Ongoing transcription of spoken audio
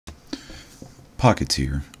Pokkits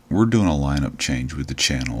here. We're doing a lineup change with the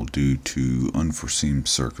channel due to unforeseen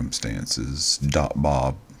circumstances.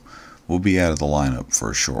 Bob will be out of the lineup for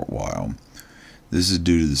a short while. This is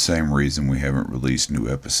due to the same reason we haven't released new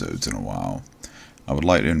episodes in a while. I would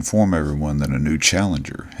like to inform everyone that a new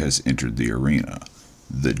challenger has entered the arena,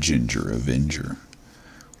 the GingerAvenger.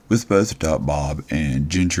 With both Bob and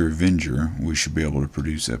GingerAvenger, we should be able to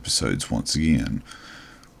produce episodes once again.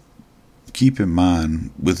 Keep in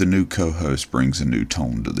mind, with a new co-host brings a new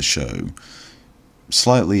tone to the show.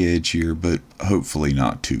 Slightly edgier, but hopefully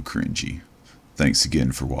not too cringy. Thanks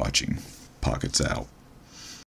again for watching. Pokkits out.